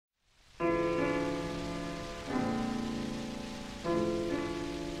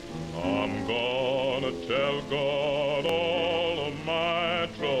Tell God all of my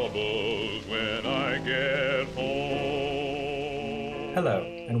troubles when I get home. Hello,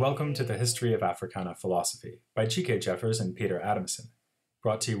 and welcome to the History of Africana Philosophy by Chike Jeffers and Peter Adamson,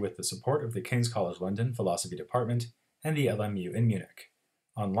 brought to you with the support of the King's College London Philosophy Department and the LMU in Munich,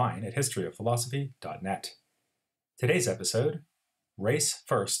 online at historyofphilosophy.net. Today's episode, Race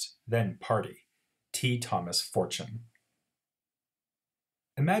First, Then Party, T. Thomas Fortune.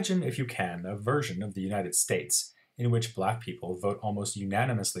 Imagine, if you can, a version of the United States in which black people vote almost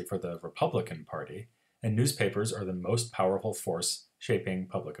unanimously for the Republican Party, and newspapers are the most powerful force shaping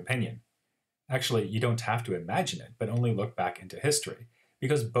public opinion. Actually, you don't have to imagine it, but only look back into history,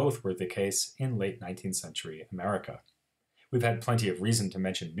 because both were the case in late 19th century America. We've had plenty of reason to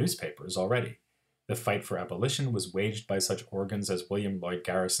mention newspapers already. The fight for abolition was waged by such organs as William Lloyd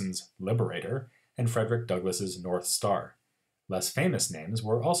Garrison's Liberator and Frederick Douglass's North Star. Less famous names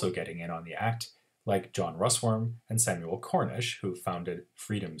were also getting in on the act, like John Russwurm and Samuel Cornish, who founded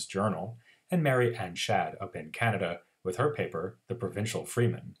Freedom's Journal, and Mary Ann Shadd up in Canada with her paper, The Provincial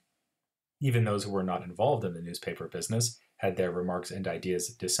Freeman. Even those who were not involved in the newspaper business had their remarks and ideas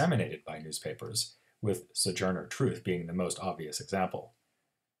disseminated by newspapers, with Sojourner Truth being the most obvious example.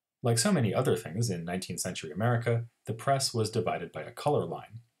 Like so many other things in 19th century America, the press was divided by a color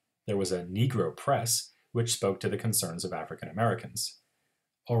line. There was a Negro press, which spoke to the concerns of African Americans.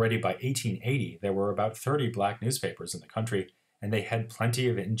 Already by 1880, there were about 30 black newspapers in the country, and they had plenty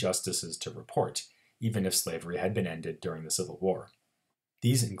of injustices to report, even if slavery had been ended during the Civil War.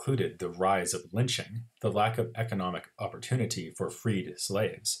 These included the rise of lynching, the lack of economic opportunity for freed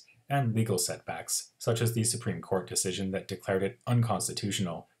slaves, and legal setbacks, such as the Supreme Court decision that declared it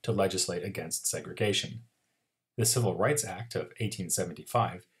unconstitutional to legislate against segregation. The Civil Rights Act of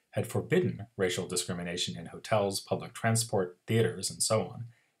 1875 had forbidden racial discrimination in hotels, public transport, theaters, and so on,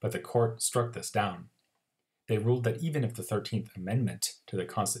 but the court struck this down. They ruled that even if the 13th Amendment to the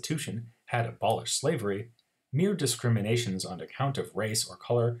Constitution had abolished slavery, mere discriminations on account of race or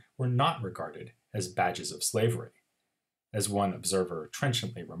color were not regarded as badges of slavery. As one observer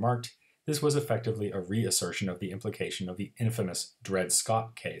trenchantly remarked, this was effectively a reassertion of the implication of the infamous Dred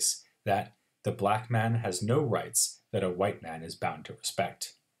Scott case that the black man has no rights that a white man is bound to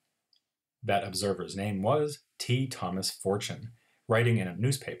respect. That observer's name was T. Thomas Fortune, writing in a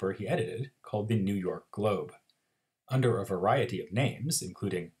newspaper he edited called the New York Globe. Under a variety of names,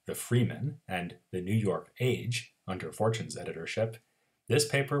 including the Freeman and the New York Age, under Fortune's editorship, this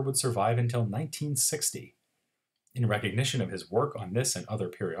paper would survive until 1960. In recognition of his work on this and other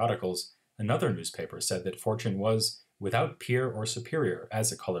periodicals, another newspaper said that Fortune was without peer or superior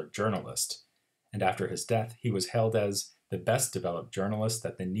as a colored journalist, and after his death he was hailed as the best developed journalist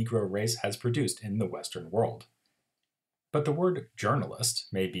that the Negro race has produced in the Western world. But the word journalist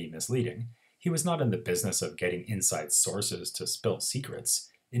may be misleading. He was not in the business of getting inside sources to spill secrets,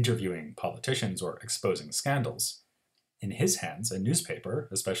 interviewing politicians, or exposing scandals. In his hands, a newspaper,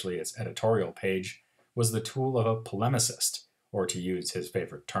 especially its editorial page, was the tool of a polemicist, or to use his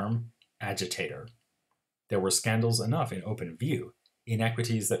favorite term, agitator. There were scandals enough in open view,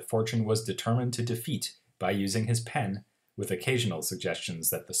 inequities that Fortune was determined to defeat by using his pen, with occasional suggestions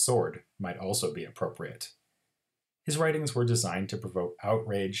that the sword might also be appropriate. His writings were designed to provoke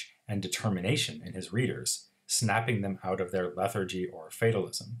outrage and determination in his readers, snapping them out of their lethargy or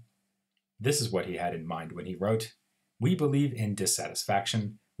fatalism. This is what he had in mind when he wrote, "We believe in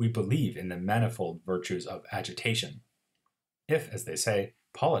dissatisfaction, we believe in the manifold virtues of agitation." If, as they say,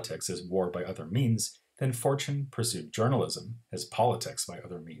 politics is war by other means, then Fortune pursued journalism as politics by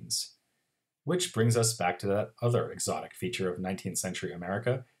other means. Which brings us back to that other exotic feature of 19th century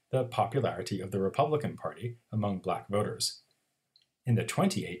America, the popularity of the Republican Party among black voters. In the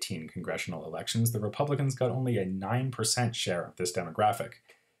 2018 congressional elections, the Republicans got only a 9% share of this demographic,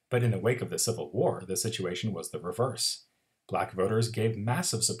 but in the wake of the Civil War, the situation was the reverse. Black voters gave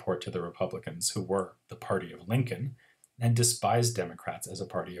massive support to the Republicans, who were the party of Lincoln, and despised Democrats as a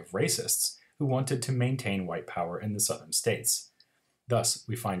party of racists who wanted to maintain white power in the southern states. Thus,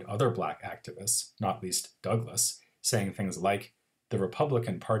 we find other black activists, not least Douglass, saying things like, "The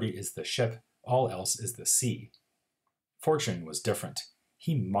Republican Party is the ship, all else is the sea." Fortune was different.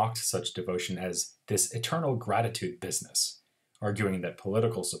 He mocked such devotion as this eternal gratitude business, arguing that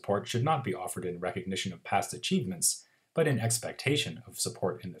political support should not be offered in recognition of past achievements, but in expectation of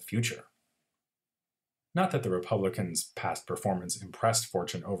support in the future. Not that the Republicans' past performance impressed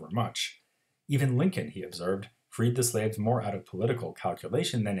Fortune overmuch. Even Lincoln, he observed, freed the slaves more out of political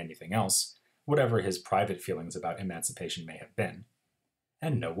calculation than anything else, whatever his private feelings about emancipation may have been.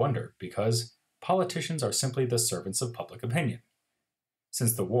 And no wonder, because politicians are simply the servants of public opinion.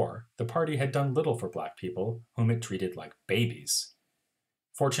 Since the war, the party had done little for black people, whom it treated like babies.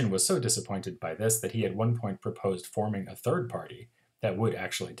 Fortune was so disappointed by this that he at one point proposed forming a third party that would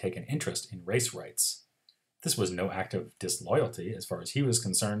actually take an interest in race rights. This was no act of disloyalty as far as he was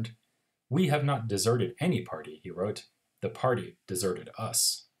concerned. "We have not deserted any party," he wrote. "The party deserted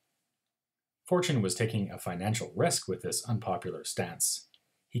us." Fortune was taking a financial risk with this unpopular stance.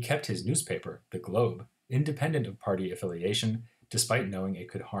 He kept his newspaper, The Globe, independent of party affiliation, despite knowing it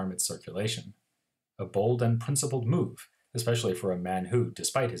could harm its circulation. A bold and principled move, especially for a man who,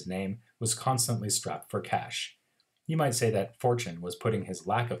 despite his name, was constantly strapped for cash. You might say that Fortune was putting his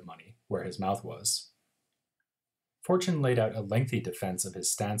lack of money where his mouth was. Fortune laid out a lengthy defense of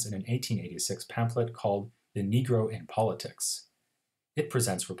his stance in an 1886 pamphlet called The Negro in Politics. It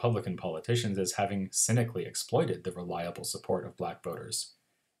presents Republican politicians as having cynically exploited the reliable support of black voters.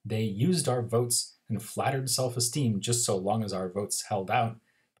 They used our votes and flattered self-esteem just so long as our votes held out,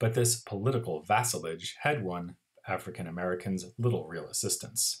 but this political vassalage had won African Americans little real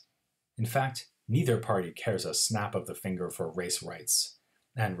assistance. In fact, neither party cares a snap of the finger for race rights,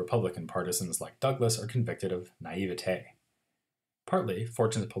 and Republican partisans like Douglas are convicted of naivete. Partly,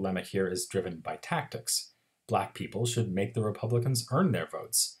 Fortune's polemic here is driven by tactics. Black people should make the Republicans earn their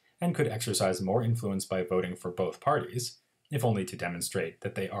votes, and could exercise more influence by voting for both parties, if only to demonstrate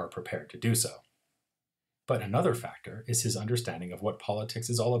that they are prepared to do so. But another factor is his understanding of what politics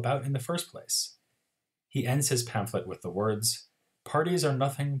is all about in the first place. He ends his pamphlet with the words, "Parties are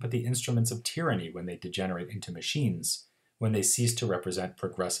nothing but the instruments of tyranny when they degenerate into machines, when they cease to represent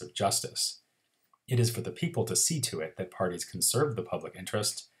progressive justice. It is for the people to see to it that parties can serve the public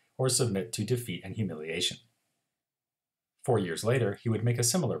interest or submit to defeat and humiliation." 4 years later, he would make a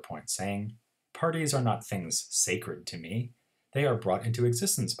similar point, saying, "Parties are not things sacred to me. They are brought into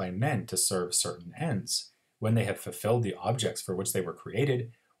existence by men to serve certain ends. When they have fulfilled the objects for which they were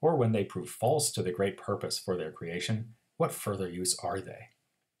created, or when they prove false to the great purpose for their creation, what further use are they?"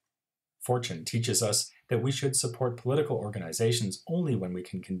 Fortune teaches us that we should support political organizations only when we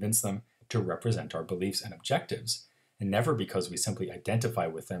can convince them to represent our beliefs and objectives, and never because we simply identify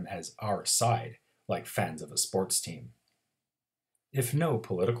with them as our side, like fans of a sports team. If no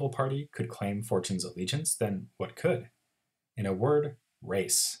political party could claim Fortune's allegiance, then what could? In a word,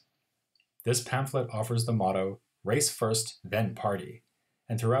 race. This pamphlet offers the motto, "Race first, then party,"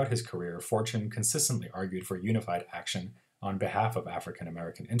 and throughout his career, Fortune consistently argued for unified action on behalf of African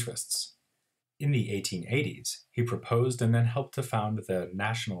American interests. In the 1880s, he proposed and then helped to found the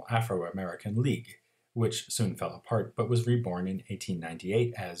National Afro-American League, which soon fell apart but was reborn in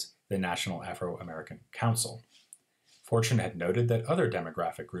 1898 as the National Afro-American Council. Fortune had noted that other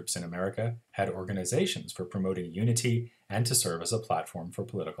demographic groups in America had organizations for promoting unity and to serve as a platform for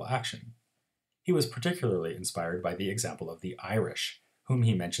political action. He was particularly inspired by the example of the Irish, whom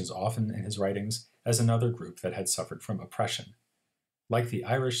he mentions often in his writings as another group that had suffered from oppression. "Like the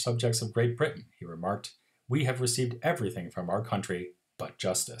Irish subjects of Great Britain," he remarked, "we have received everything from our country but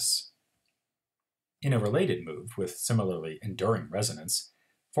justice." In a related move with similarly enduring resonance,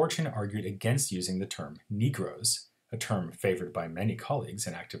 Fortune argued against using the term Negroes, a term favored by many colleagues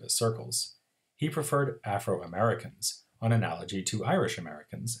in activist circles. He preferred Afro-Americans, on analogy to Irish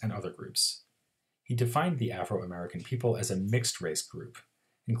Americans and other groups. He defined the Afro-American people as a mixed race group,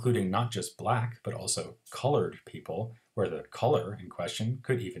 including not just black, but also colored people, where the color in question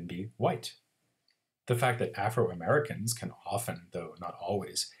could even be white. The fact that Afro-Americans can often, though not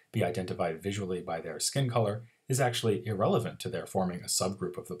always, be identified visually by their skin color is actually irrelevant to their forming a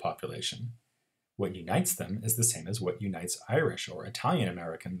subgroup of the population. What unites them is the same as what unites Irish or Italian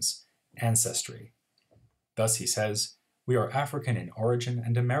Americans: ancestry. Thus, he says, "We are African in origin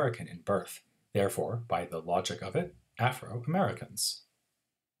and American in birth, therefore, by the logic of it, Afro-Americans."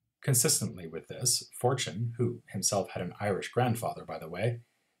 Consistently with this, Fortune, who himself had an Irish grandfather, by the way,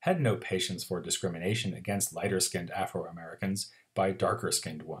 had no patience for discrimination against lighter-skinned Afro-Americans by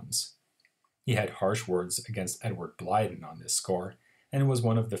darker-skinned ones. He had harsh words against Edward Blyden on this score, and was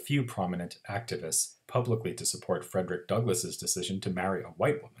one of the few prominent activists publicly to support Frederick Douglass's decision to marry a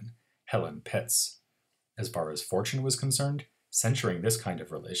white woman, Helen Pitts. As far as Fortune was concerned, censuring this kind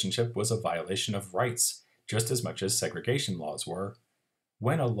of relationship was a violation of rights, just as much as segregation laws were.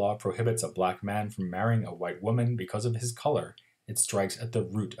 When a law prohibits a black man from marrying a white woman because of his color, it strikes at the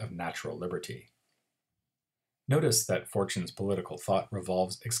root of natural liberty. Notice that Fortune's political thought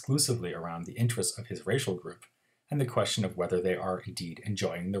revolves exclusively around the interests of his racial group, and the question of whether they are indeed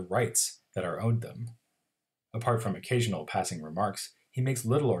enjoying the rights that are owed them. Apart from occasional passing remarks, he makes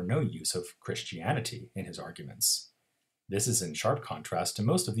little or no use of Christianity in his arguments. This is in sharp contrast to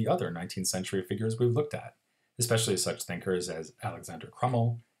most of the other 19th century figures we've looked at, especially such thinkers as Alexander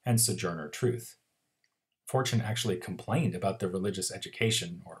Crummell and Sojourner Truth. Fortune actually complained about the religious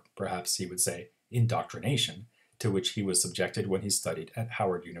education, or perhaps he would say indoctrination, to which he was subjected when he studied at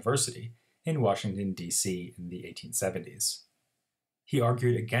Howard University in Washington, D.C. in the 1870s. He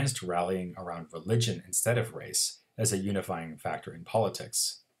argued against rallying around religion instead of race as a unifying factor in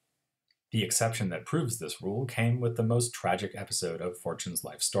politics. The exception that proves this rule came with the most tragic episode of Fortune's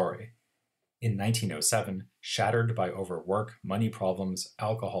life story. In 1907, shattered by overwork, money problems,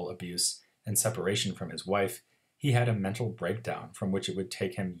 alcohol abuse, and separation from his wife, he had a mental breakdown from which it would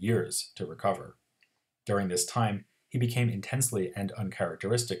take him years to recover. During this time, he became intensely and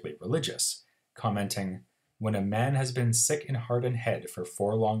uncharacteristically religious, commenting, "When a man has been sick in heart and head for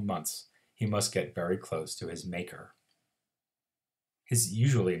 4 long months, he must get very close to his Maker." His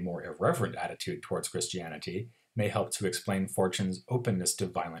usually more irreverent attitude towards Christianity may help to explain Fortune's openness to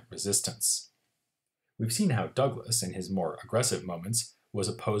violent resistance. We've seen how Douglas, in his more aggressive moments, was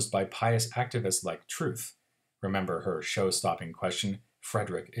opposed by pious activists like Truth. Remember her show-stopping question,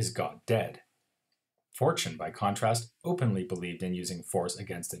 "Frederick, is God dead?" Fortune, by contrast, openly believed in using force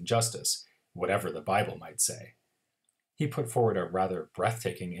against injustice, whatever the Bible might say. He put forward a rather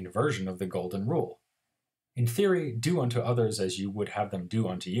breathtaking inversion of the Golden Rule. In theory, do unto others as you would have them do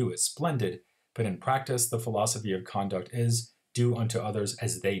unto you is splendid, but in practice the philosophy of conduct is, do unto others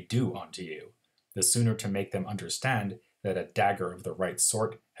as they do unto you, the sooner to make them understand that a dagger of the right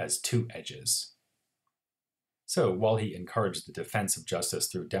sort has 2 edges. So, while he encouraged the defense of justice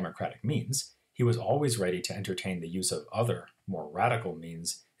through democratic means, he was always ready to entertain the use of other, more radical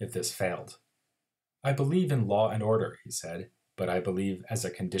means if this failed. "I believe in law and order," he said, "but I believe, as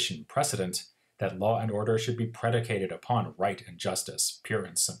a condition precedent, that law and order should be predicated upon right and justice, pure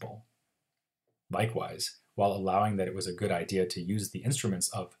and simple." Likewise, while allowing that it was a good idea to use the instruments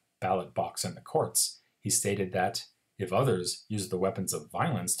of ballot box and the courts, he stated that, "If others use the weapons of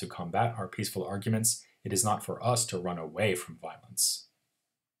violence to combat our peaceful arguments, it is not for us to run away from violence."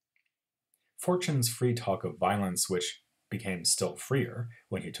 Fortune's free talk of violence, which became still freer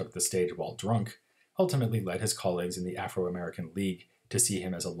when he took the stage while drunk, ultimately led his colleagues in the Afro-American League to see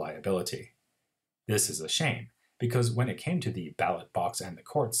him as a liability. This is a shame, because when it came to the ballot box and the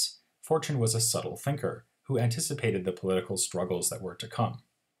courts, Fortune was a subtle thinker who anticipated the political struggles that were to come.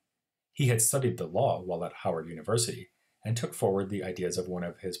 He had studied the law while at Howard University and took forward the ideas of one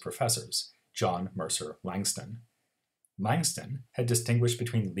of his professors, John Mercer Langston. Langston had distinguished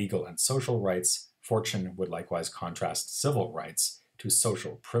between legal and social rights. Fortune would likewise contrast civil rights to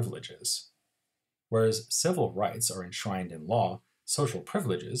social privileges. Whereas civil rights are enshrined in law, social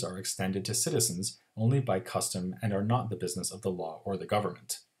privileges are extended to citizens only by custom and are not the business of the law or the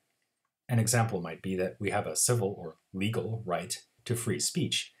government. An example might be that we have a civil or legal right to free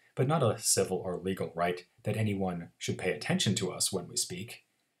speech, but not a civil or legal right that anyone should pay attention to us when we speak.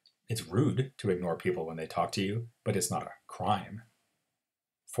 It's rude to ignore people when they talk to you, but it's not a crime.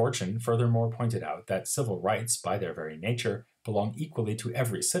 Fortune furthermore pointed out that civil rights, by their very nature, belong equally to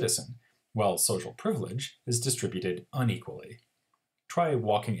every citizen, while social privilege is distributed unequally. Try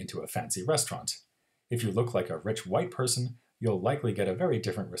walking into a fancy restaurant. If you look like a rich white person, you'll likely get a very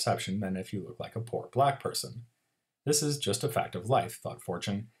different reception than if you look like a poor black person. This is just a fact of life, thought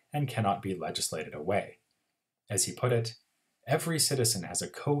Fortune, and cannot be legislated away. As he put it, "Every citizen has a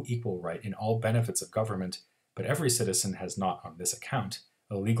co-equal right in all benefits of government, but every citizen has not on this account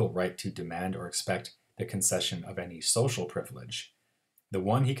a legal right to demand or expect the concession of any social privilege. The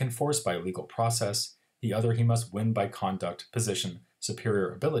one he can force by legal process, the other he must win by conduct, position,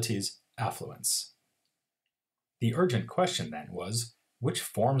 superior abilities, affluence." The urgent question then was, which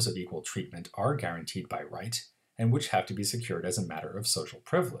forms of equal treatment are guaranteed by right, and which have to be secured as a matter of social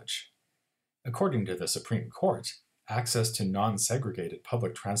privilege? According to the Supreme Court, access to non-segregated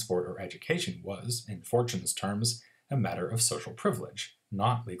public transport or education was, in Fortune's terms, a matter of social privilege,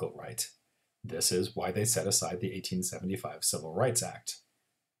 not legal right. This is why they set aside the 1875 Civil Rights Act.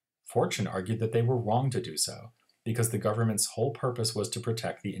 Fortune argued that they were wrong to do so, because the government's whole purpose was to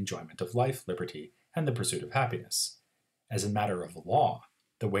protect the enjoyment of life, liberty, and the pursuit of happiness. As a matter of law,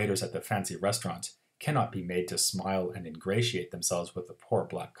 the waiters at the fancy restaurant cannot be made to smile and ingratiate themselves with the poor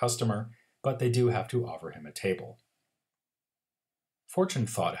black customer, but they do have to offer him a table. Fortune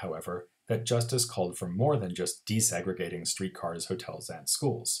thought, however, that justice called for more than just desegregating streetcars, hotels, and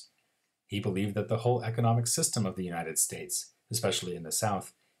schools. He believed that the whole economic system of the United States, especially in the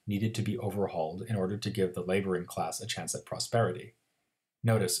South, needed to be overhauled in order to give the laboring class a chance at prosperity.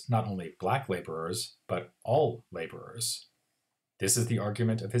 Notice not only black laborers, but all laborers. This is the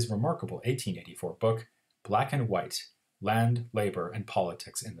argument of his remarkable 1884 book, Black and White, Land, Labor, and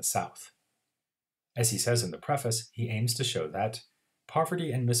Politics in the South. As he says in the preface, he aims to show that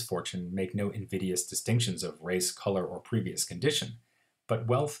poverty and misfortune make no invidious distinctions of race, color, or previous condition, but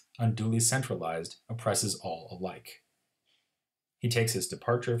wealth, unduly centralized, oppresses all alike. He takes his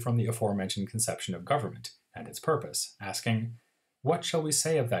departure from the aforementioned conception of government and its purpose, asking, "What shall we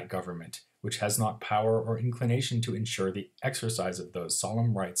say of that government which has not power or inclination to ensure the exercise of those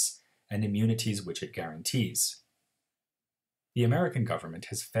solemn rights and immunities which it guarantees?" The American government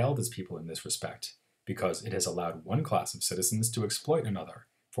has failed its people in this respect, because it has allowed one class of citizens to exploit another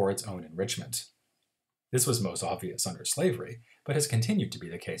for its own enrichment. This was most obvious under slavery, but has continued to be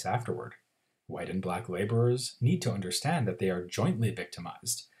the case afterward. White and black laborers need to understand that they are jointly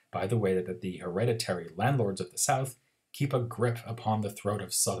victimized by the way that the hereditary landlords of the South keep a grip upon the throat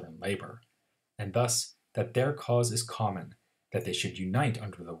of Southern labor, and thus that their cause is common, that they should unite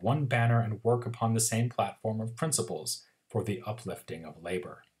under the one banner and work upon the same platform of principles for the uplifting of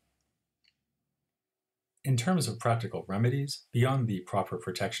labor. In terms of practical remedies, beyond the proper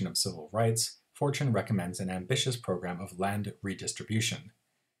protection of civil rights, Fortune recommends an ambitious program of land redistribution.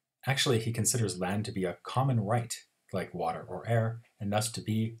 Actually, he considers land to be a common right, like water or air, and thus to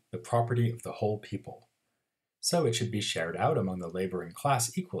be the property of the whole people. So it should be shared out among the laboring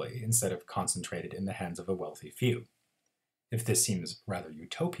class equally instead of concentrated in the hands of a wealthy few. If this seems rather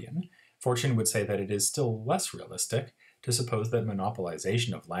utopian, Fortune would say that it is still less realistic to suppose that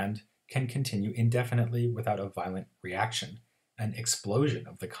monopolization of land can continue indefinitely without a violent reaction, an explosion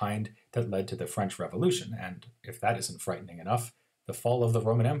of the kind that led to the French Revolution, and, if that isn't frightening enough, the fall of the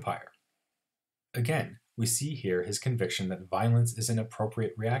Roman Empire. Again, we see here his conviction that violence is an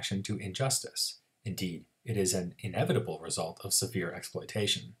appropriate reaction to injustice. Indeed, it is an inevitable result of severe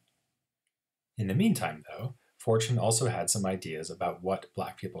exploitation. In the meantime, though, Fortune also had some ideas about what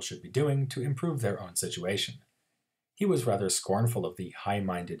black people should be doing to improve their own situation. He was rather scornful of the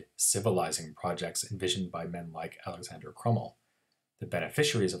high-minded, civilizing projects envisioned by men like Alexander Crummell. The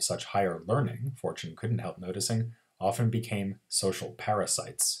beneficiaries of such higher learning, Fortune couldn't help noticing, often became social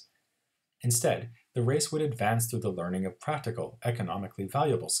parasites. Instead, the race would advance through the learning of practical, economically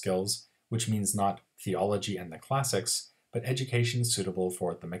valuable skills, which means not theology and the classics, but education suitable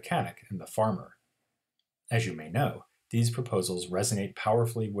for the mechanic and the farmer. As you may know, these proposals resonate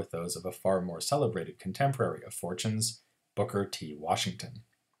powerfully with those of a far more celebrated contemporary of Fortune's, Booker T. Washington.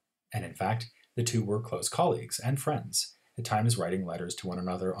 And in fact, the two were close colleagues and friends, at times writing letters to one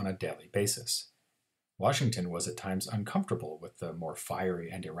another on a daily basis. Washington was at times uncomfortable with the more fiery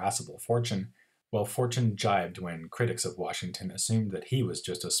and irascible Fortune, while Fortune jibed when critics of Washington assumed that he was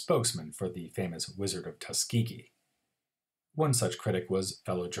just a spokesman for the famous Wizard of Tuskegee. One such critic was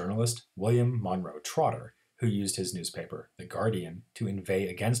fellow journalist William Monroe Trotter, who used his newspaper, The Guardian, to inveigh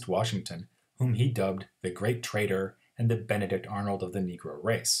against Washington, whom he dubbed the Great Traitor and the Benedict Arnold of the Negro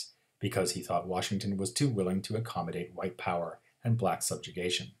race, because he thought Washington was too willing to accommodate white power and black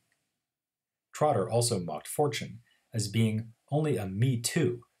subjugation. Trotter also mocked Fortune as being only a me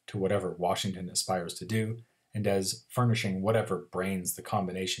too to whatever Washington aspires to do, and as furnishing whatever brains the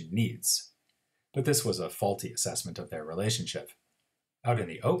combination needs. But this was a faulty assessment of their relationship. Out in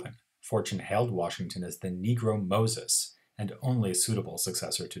the open, Fortune hailed Washington as the Negro Moses and only suitable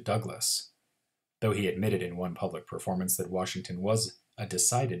successor to Douglas. Though he admitted in one public performance that Washington was a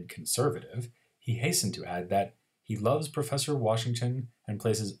decided conservative, he hastened to add that he loves Professor Washington and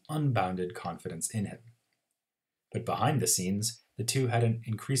places unbounded confidence in him. But behind the scenes, the two had an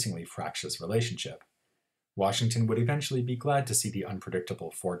increasingly fractious relationship. Washington would eventually be glad to see the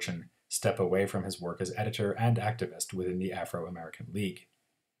unpredictable Fortune step away from his work as editor and activist within the Afro-American League.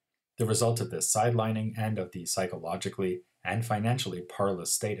 The result of this sidelining and of the psychologically and financially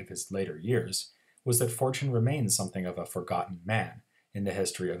parlous state of his later years was that Fortune remains something of a forgotten man in the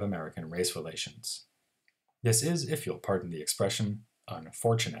history of American race relations. This is, if you'll pardon the expression,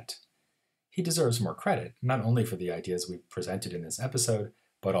 unfortunate. He deserves more credit, not only for the ideas we've presented in this episode,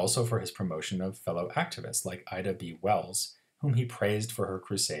 but also for his promotion of fellow activists like Ida B. Wells, whom he praised for her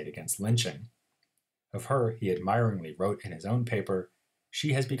crusade against lynching. Of her, he admiringly wrote in his own paper,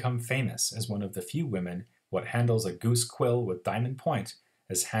 "She has become famous as one of the few women what handles a goose quill with diamond point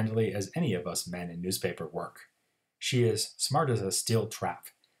as handily as any of us men in newspaper work. She is smart as a steel trap,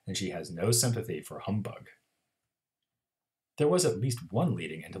 and she has no sympathy for humbug." There was at least one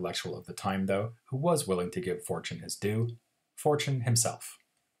leading intellectual of the time, though, who was willing to give Fortune his due: Fortune himself.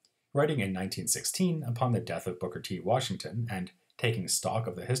 Writing in 1916 upon the death of Booker T. Washington and taking stock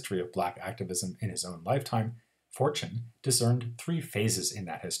of the history of black activism in his own lifetime, Fortune discerned three phases in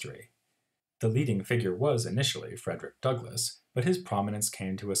that history. The leading figure was initially Frederick Douglass, but his prominence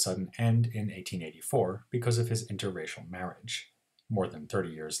came to a sudden end in 1884 because of his interracial marriage. More than 30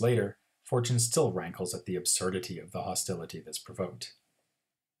 years later, Fortune still rankles at the absurdity of the hostility this provoked.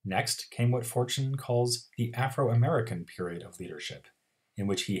 Next came what Fortune calls the Afro-American period of leadership, in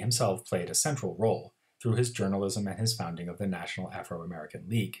which he himself played a central role through his journalism and his founding of the National Afro-American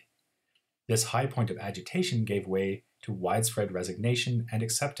League. This high point of agitation gave way to widespread resignation and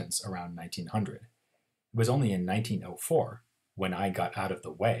acceptance around 1900. It was only in 1904, when I got out of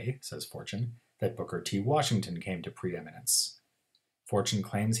the way, says Fortune, that Booker T. Washington came to preeminence. Fortune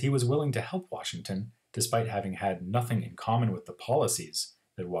claims he was willing to help Washington, despite having had nothing in common with the policies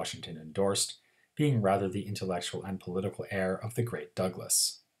that Washington endorsed, being rather the intellectual and political heir of the great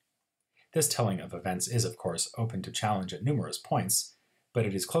Douglas. This telling of events is, of course, open to challenge at numerous points, but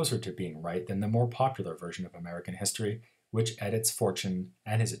it is closer to being right than the more popular version of American history, which edits Fortune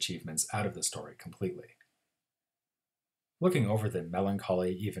and his achievements out of the story completely. Looking over the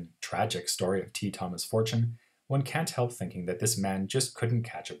melancholy, even tragic story of T. Thomas Fortune, one can't help thinking that this man just couldn't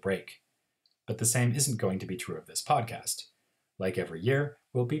catch a break. But the same isn't going to be true of this podcast. Like every year,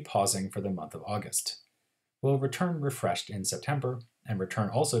 we'll be pausing for the month of August. We'll return refreshed in September, and return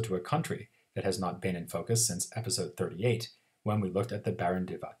also to a country that has not been in focus since episode 38, when we looked at the Baron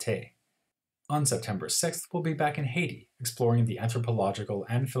de Vathey. On September 6th, we'll be back in Haiti, exploring the anthropological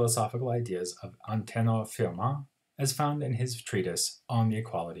and philosophical ideas of Antenor Firmin, as found in his treatise On the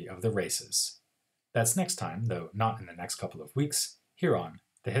Equality of the Races. That's next time, though not in the next couple of weeks, here on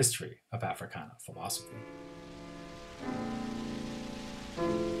The History of Africana Philosophy.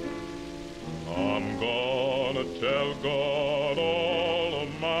 I'm gonna tell God all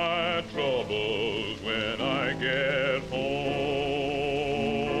of my troubles when I get